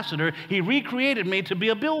ambassador. He recreated me to be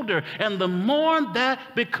a builder. And the more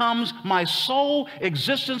that becomes my sole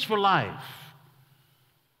existence for life,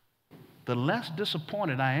 the less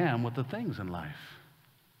disappointed I am with the things in life.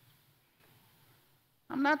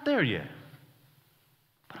 I'm not there yet,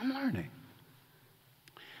 but I'm learning.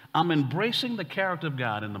 I'm embracing the character of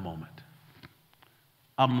God in the moment.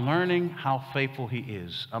 I'm learning how faithful he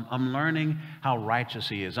is. I'm learning how righteous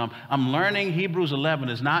he is. I'm learning Hebrews 11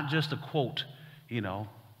 is not just a quote,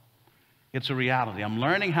 it's a reality. I'm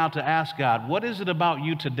learning how to ask God, what is it about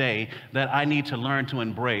you today that I need to learn to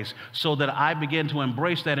embrace, so that I begin to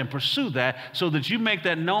embrace that and pursue that, so that you make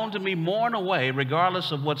that known to me more in a way,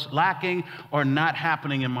 regardless of what's lacking or not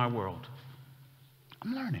happening in my world.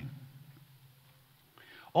 I'm learning.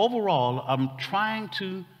 Overall, I'm trying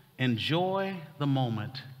to enjoy the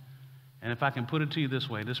moment. And if I can put it to you this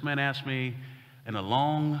way, this man asked me in a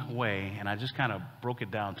long way, and I just kind of broke it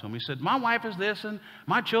down to him. He said, my wife is this, and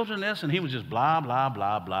my children this, and he was just blah, blah,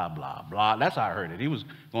 blah, blah, blah, blah. That's how I heard it. He was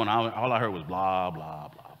going, all I heard was blah, blah,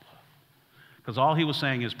 blah, blah. Because all he was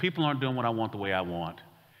saying is, people aren't doing what I want the way I want,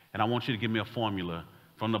 and I want you to give me a formula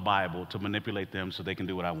from the Bible to manipulate them so they can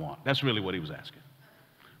do what I want. That's really what he was asking.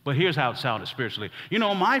 But here's how it sounded spiritually.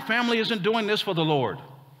 My family isn't doing this for the Lord.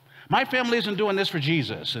 My family isn't doing this for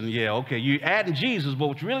Jesus. And yeah, okay, you're adding Jesus, but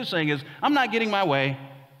what you're really saying is, I'm not getting my way.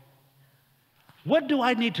 What do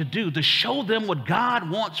I need to do to show them what God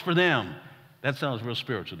wants for them? That sounds real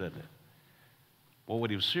spiritual, doesn't it? Well, what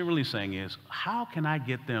he was really saying is, how can I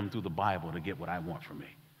get them through the Bible to get what I want for me?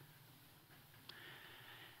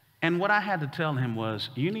 And what I had to tell him was,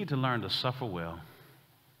 you need to learn to suffer well,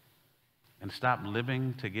 and stop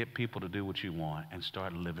living to get people to do what you want, and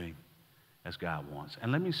start living as God wants.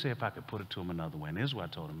 And let me see if I could put it to him another way. And here's what I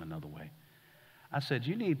told him another way. I said,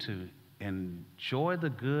 you need to enjoy the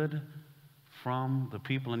good from the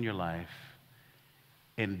people in your life,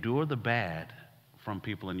 endure the bad from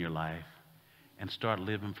people in your life, and start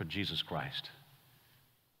living for Jesus Christ.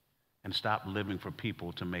 And stop living for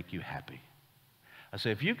people to make you happy. I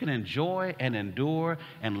say, if you can enjoy and endure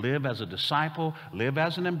and live as a disciple, live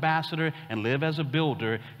as an ambassador, and live as a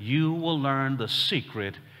builder, you will learn the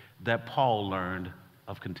secret that Paul learned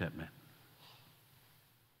of contentment.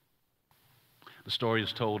 The story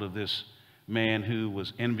is told of this man who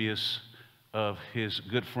was envious of his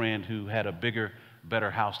good friend who had a bigger,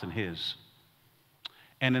 better house than his.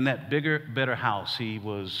 And in that bigger, better house, he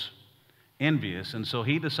was envious, and so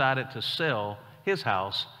he decided to sell his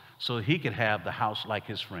house so he could have the house like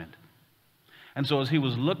his friend. And so as he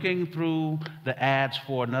was looking through the ads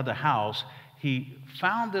for another house, he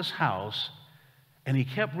found this house, and he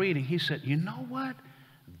kept reading. He said, you know what?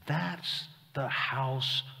 That's the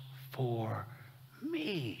house for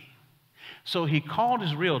me. So he called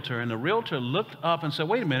his realtor, and the realtor looked up and said,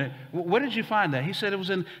 wait a minute, where did you find that? He said, it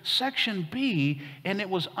was in section B, and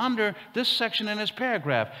it was under this section in this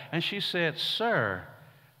paragraph. And she said, sir,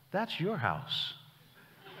 that's your house.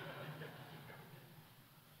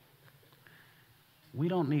 We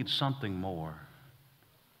don't need something more.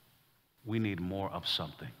 We need more of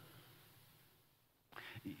something.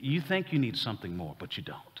 You think you need something more, but you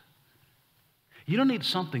don't. You don't need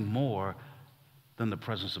something more than the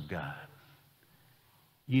presence of God.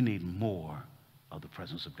 You need more of the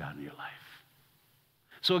presence of God in your life.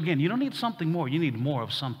 So again, you don't need something more. You need more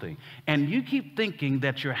of something. And you keep thinking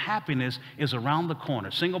that your happiness is around the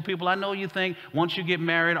corner. Single people, I know you think once you get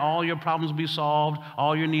married, all your problems will be solved,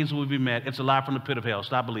 all your needs will be met. It's a lie from the pit of hell.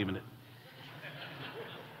 Stop believing it.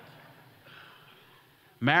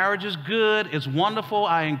 Marriage is good. It's wonderful.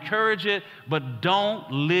 I encourage it. But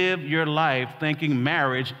don't live your life thinking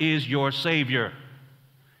marriage is your savior.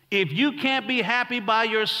 If you can't be happy by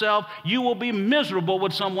yourself, you will be miserable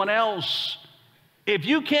with someone else. If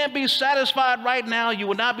you can't be satisfied right now, you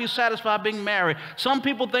will not be satisfied being married. Some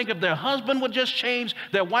people think if their husband would just change,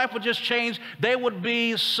 their wife would just change, they would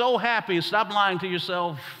be so happy. Stop lying to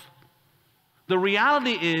yourself. The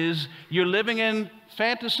reality is you're living in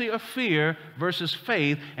fantasy or fear versus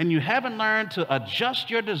faith, and you haven't learned to adjust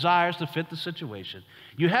your desires to fit the situation.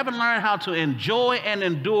 You haven't learned how to enjoy and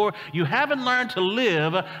endure. You haven't learned to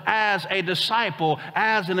live as a disciple,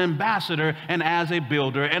 as an ambassador, and as a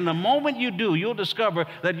builder. And the moment you do, you'll discover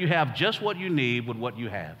that you have just what you need with what you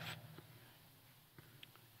have.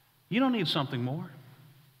 You don't need something more.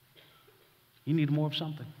 You need more of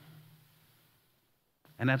something.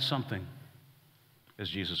 And that something is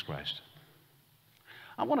Jesus Christ.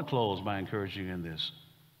 I want to close by encouraging you in this.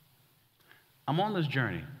 I'm on this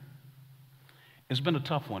journey. It's been a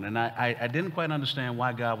tough one, and I didn't quite understand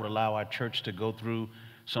why God would allow our church to go through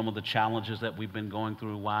some of the challenges that we've been going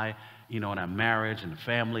through, why, in our marriage and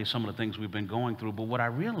family, some of the things we've been going through. But what I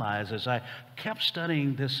realized as I kept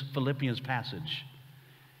studying this Philippians passage,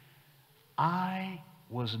 I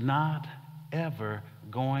was not ever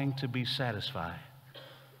going to be satisfied.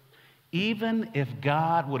 Even if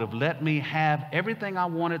God would have let me have everything I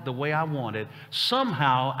wanted the way I wanted,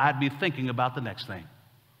 somehow I'd be thinking about the next thing.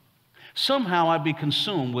 Somehow I'd be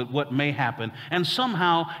consumed with what may happen, and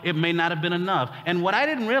somehow it may not have been enough. And what I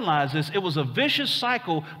didn't realize is it was a vicious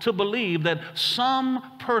cycle to believe that some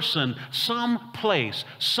person, some place,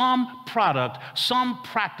 some product, some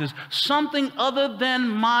practice, something other than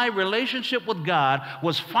my relationship with God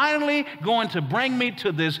was finally going to bring me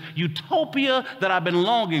to this utopia that I've been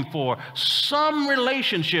longing for. Some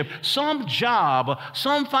relationship, some job,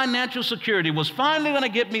 some financial security was finally going to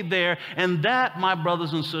get me there, and that, my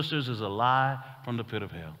brothers and sisters, is a lie from the pit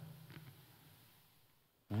of hell.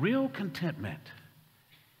 Real contentment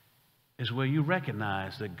is where you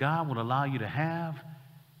recognize that God will allow you to have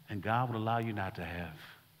and God will allow you not to have.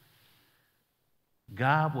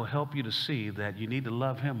 God will help you to see that you need to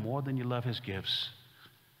love him more than you love his gifts,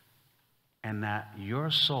 and that your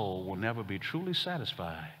soul will never be truly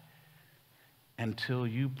satisfied until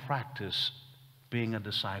you practice being a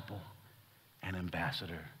disciple, an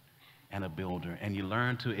ambassador, and a builder, and you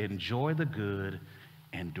learn to enjoy the good,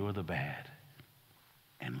 endure the bad,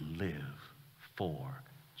 and live for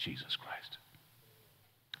Jesus Christ.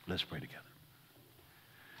 Let's pray together.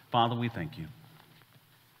 Father, we thank you.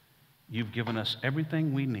 You've given us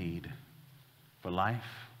everything we need for life,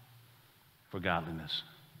 for godliness.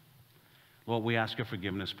 Lord, we ask your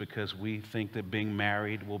forgiveness because we think that being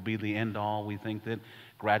married will be the end all. We think that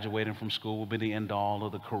graduating from school will be the end all, or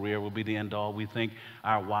the career will be the end all. We think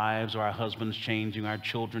our wives or our husbands changing, our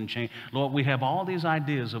children change. Lord, we have all these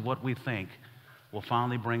ideas of what we think will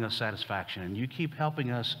finally bring us satisfaction. And you keep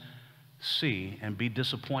helping us see and be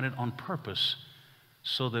disappointed on purpose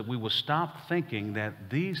so that we will stop thinking that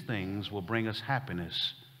these things will bring us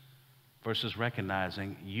happiness versus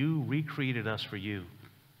recognizing you recreated us for you.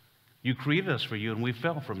 You created us for you, and we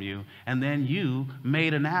fell from you, and then you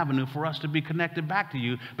made an avenue for us to be connected back to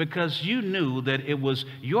you because you knew that it was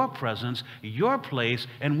your presence, your place,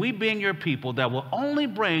 and we being your people that will only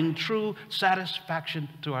bring true satisfaction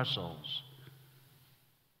to our souls.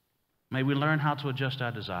 May we learn how to adjust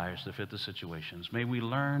our desires to fit the situations. May we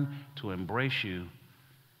learn to embrace you,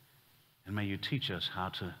 and may you teach us how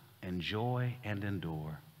to enjoy and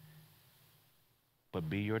endure, but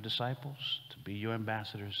be your disciples, to be your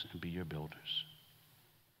ambassadors, and be your builders.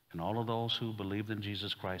 And all of those who believed in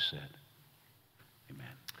Jesus Christ said, amen.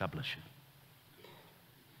 God bless you.